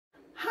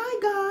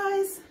Hi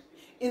guys!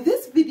 In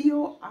this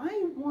video,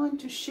 I want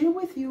to share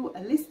with you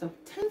a list of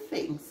 10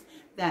 things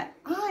that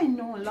I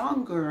no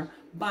longer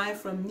buy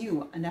from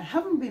new, and I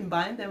haven't been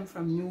buying them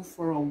from new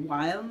for a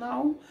while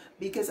now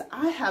because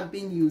I have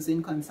been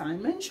using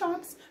consignment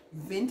shops,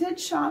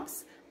 vintage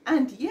shops,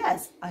 and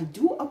yes, I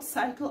do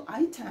upcycle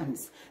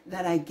items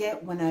that I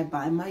get when I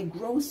buy my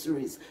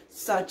groceries,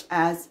 such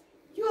as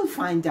you'll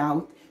find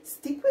out.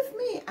 Stick with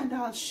me and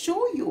I'll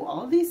show you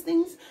all these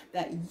things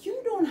that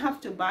you don't have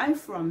to buy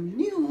from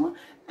new,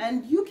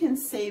 and you can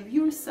save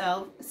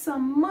yourself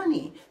some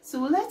money.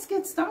 So let's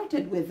get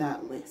started with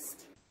that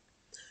list.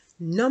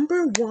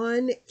 Number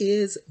one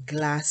is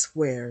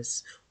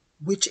glasswares,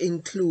 which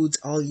includes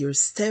all your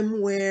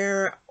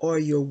stemware or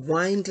your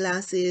wine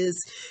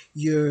glasses,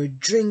 your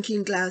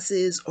drinking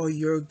glasses, or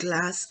your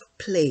glass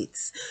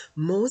plates.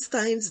 Most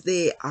times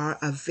they are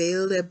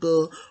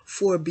available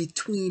for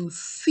between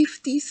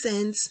 50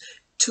 cents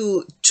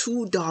to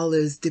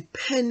 $2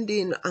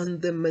 depending on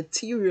the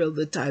material,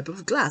 the type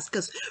of glass,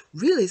 because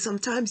really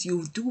sometimes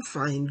you do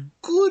find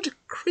good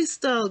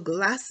crystal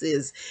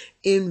glasses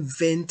in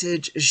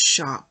vintage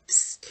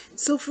shops.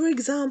 So for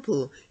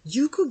example,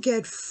 you could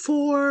get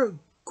 4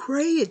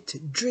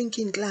 great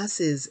drinking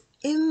glasses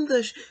in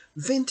the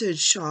vintage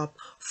shop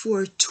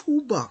for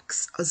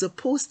 $2 as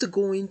opposed to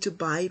going to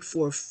buy it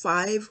for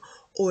 $5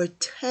 or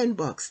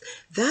 $10.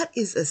 That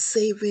is a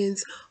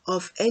savings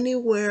of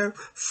anywhere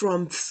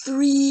from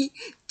 $3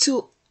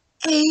 to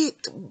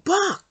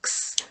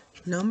 $8.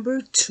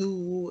 Number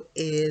two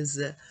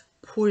is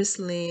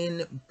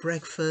porcelain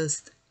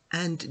breakfast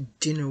and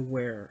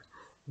dinnerware.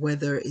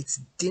 Whether it's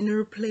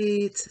dinner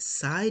plates,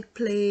 side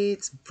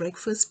plates,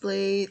 breakfast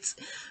plates,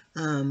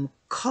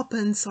 cup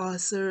and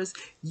saucers,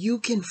 you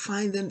can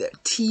find them there.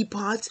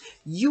 Teapots,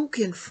 you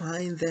can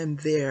find them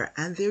there,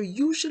 and they're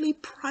usually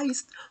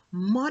priced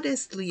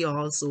modestly,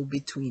 also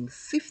between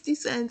 50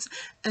 cents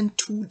and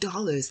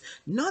 $2.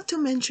 Not to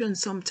mention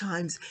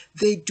sometimes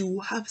they do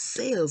have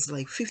sales,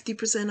 like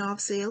 50% off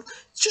sale.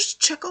 Just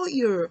check out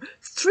your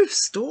thrift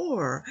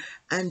store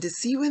and to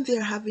see when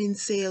they're having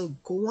sale.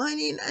 Go on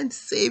in and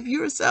save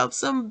yourself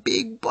some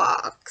big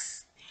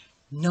bucks.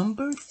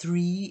 Number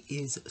three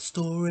is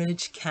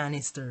storage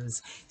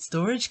canisters.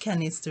 Storage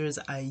canisters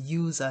I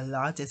use a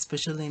lot,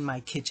 especially in my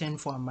kitchen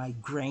for my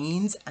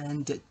grains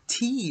and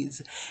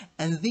teas.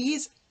 And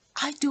these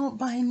I don't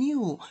buy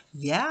new.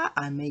 Yeah,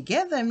 I may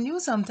get them new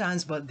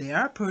sometimes, but they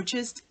are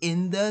purchased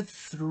in the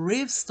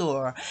thrift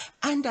store.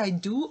 And I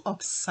do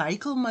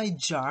upcycle my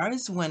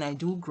jars when I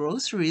do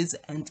groceries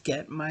and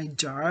get my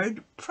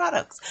jarred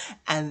products.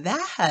 And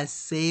that has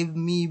saved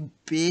me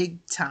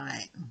big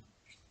time.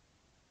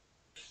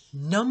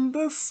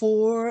 Number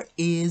four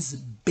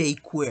is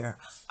bakeware.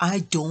 I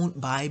don't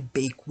buy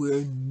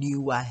bakeware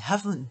new. I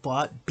haven't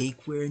bought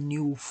bakeware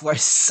new for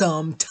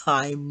some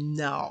time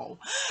now.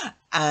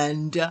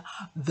 And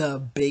the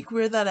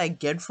bakeware that I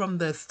get from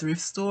the thrift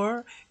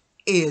store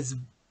is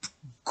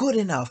good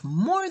enough,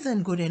 more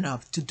than good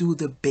enough to do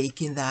the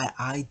baking that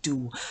I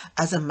do.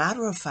 As a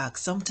matter of fact,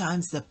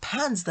 sometimes the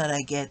pans that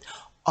I get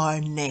are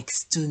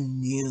next to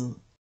new.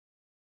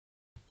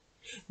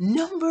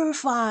 Number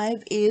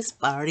five is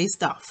party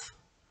stuff.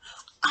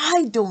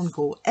 I don't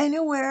go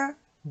anywhere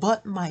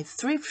but my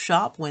thrift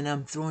shop when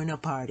I'm throwing a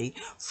party.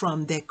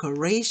 From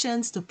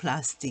decorations to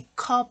plastic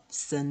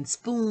cups and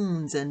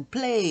spoons and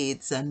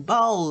plates and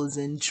bowls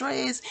and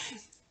trays,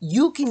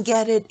 you can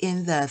get it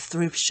in the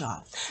thrift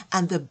shop.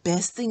 And the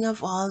best thing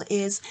of all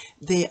is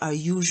they are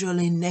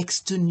usually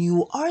next to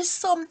new or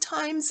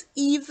sometimes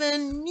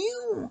even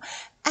new,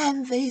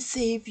 and they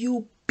save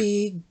you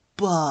big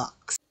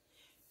bucks.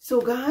 So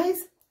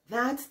guys,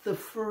 that's the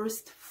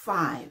first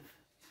 5.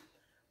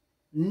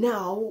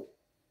 Now,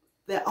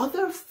 the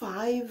other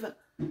 5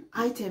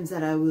 items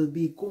that I will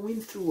be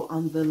going through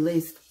on the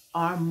list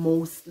are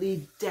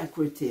mostly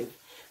decorative.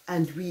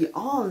 And we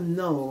all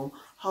know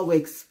how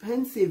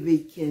expensive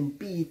it can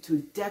be to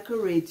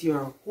decorate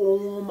your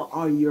home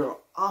or your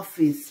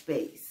office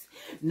space.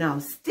 Now,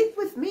 stick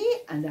with me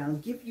and I'll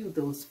give you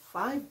those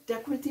 5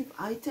 decorative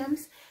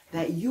items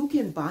that you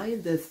can buy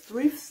in the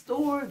thrift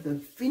store, the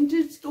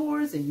vintage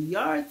stores, and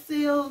yard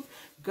sales,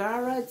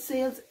 garage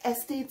sales,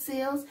 estate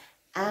sales,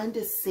 and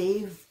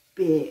save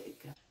big.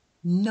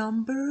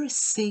 Number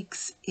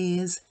 6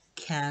 is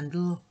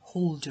candle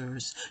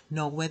holders.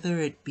 Now, whether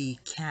it be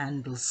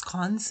candle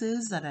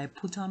sconces that I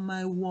put on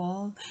my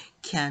wall,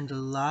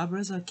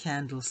 candelabras or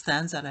candle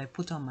stands that I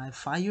put on my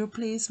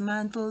fireplace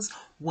mantles,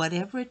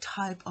 whatever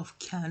type of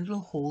candle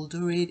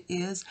holder it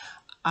is,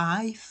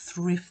 I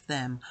thrift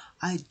them.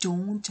 I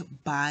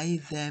don't buy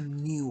them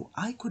new.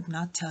 I could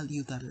not tell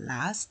you the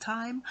last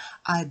time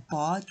I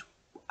bought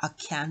a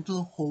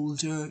candle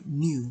holder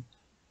new.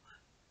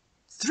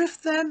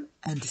 Thrift them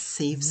and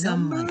save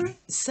some money. Number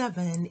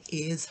 7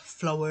 is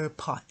flower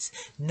pots.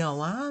 Now,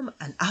 I'm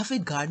an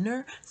avid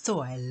gardener, so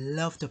I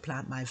love to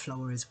plant my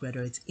flowers,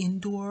 whether it's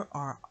indoor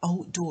or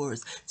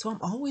outdoors. So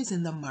I'm always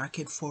in the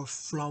market for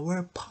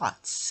flower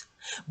pots.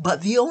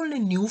 But the only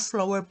new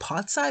flower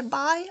pots I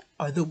buy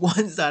are the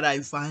ones that I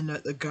find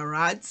at the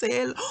garage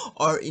sale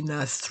or in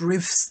a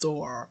thrift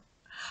store.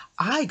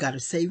 I gotta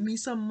save me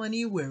some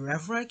money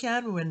wherever I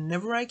can,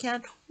 whenever I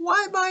can.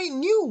 Why buy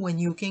new when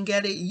you can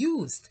get it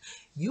used?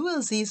 You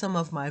will see some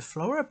of my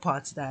flower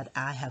pots that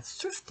I have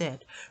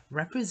thrifted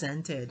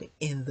represented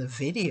in the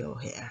video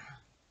here.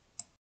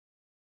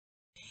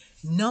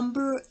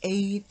 Number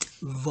 8,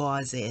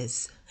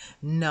 vases.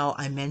 Now,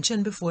 I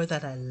mentioned before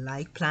that I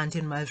like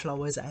planting my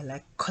flowers. I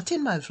like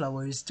cutting my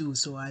flowers too.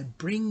 So I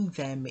bring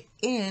them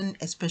in,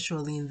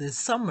 especially in the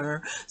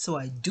summer. So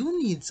I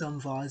do need some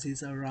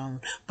vases around,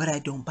 but I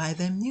don't buy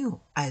them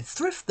new. I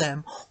thrift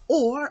them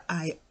or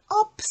I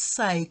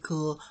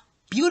upcycle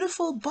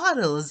beautiful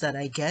bottles that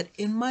I get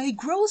in my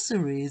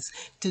groceries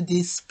to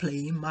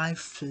display my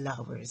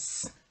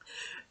flowers.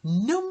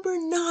 Number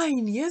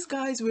 9. Yes,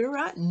 guys, we're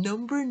at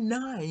number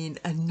 9.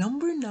 And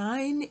number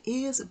 9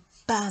 is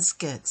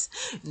baskets.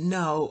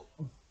 Now,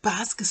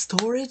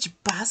 storage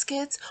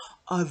baskets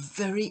are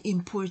very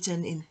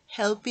important in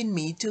helping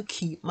me to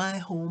keep my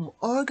home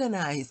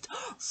organized,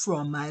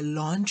 from my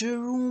laundry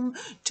room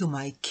to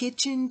my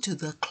kitchen to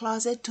the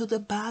closet to the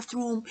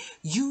bathroom,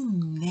 you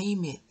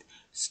name it.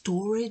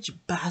 Storage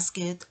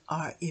baskets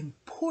are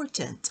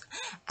important,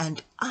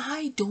 and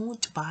I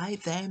don't buy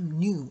them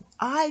new.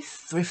 I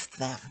thrift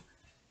them.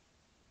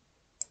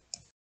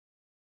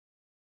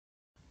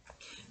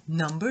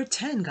 Number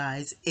 10,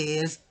 guys,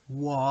 is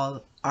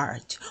wall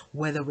art.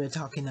 Whether we're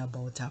talking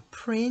about a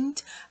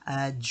print,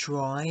 a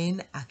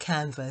drawing, a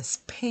canvas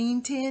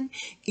painting,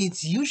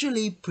 it's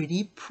usually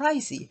pretty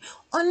pricey.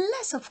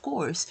 Unless, of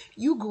course,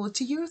 you go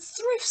to your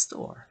thrift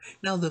store.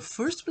 Now, the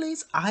first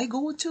place I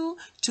go to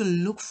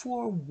look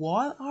for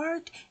wall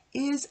art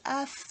is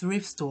a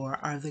thrift store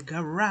or the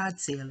garage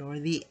sale or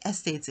the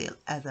estate sale.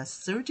 As a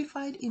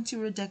certified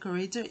interior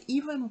decorator,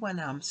 even when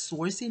I'm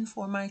sourcing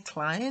for my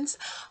clients,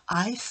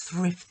 I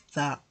thrift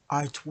the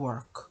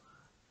artwork.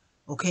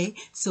 Okay,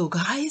 so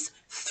guys,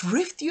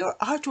 thrift your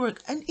artwork.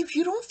 And if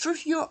you don't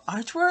thrift your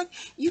artwork,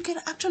 you can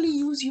actually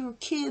use your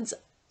kids'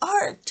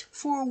 art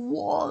for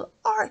wall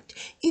art.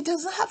 It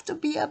doesn't have to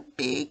be a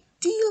big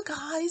deal,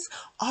 guys.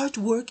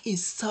 Artwork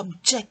is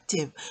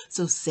subjective.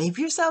 So save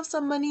yourself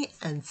some money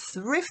and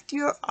thrift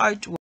your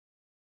artwork.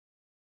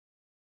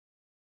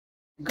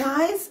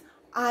 Guys,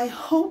 I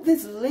hope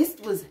this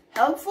list was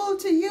helpful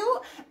to you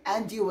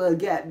and you will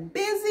get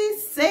busy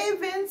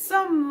saving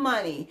some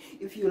money.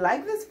 If you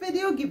like this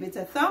video, give it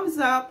a thumbs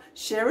up,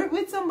 share it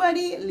with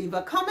somebody, leave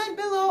a comment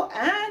below,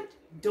 and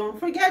don't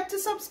forget to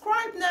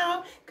subscribe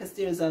now because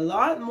there's a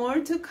lot more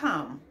to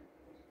come.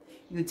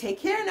 You take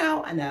care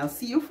now, and I'll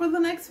see you for the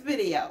next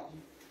video.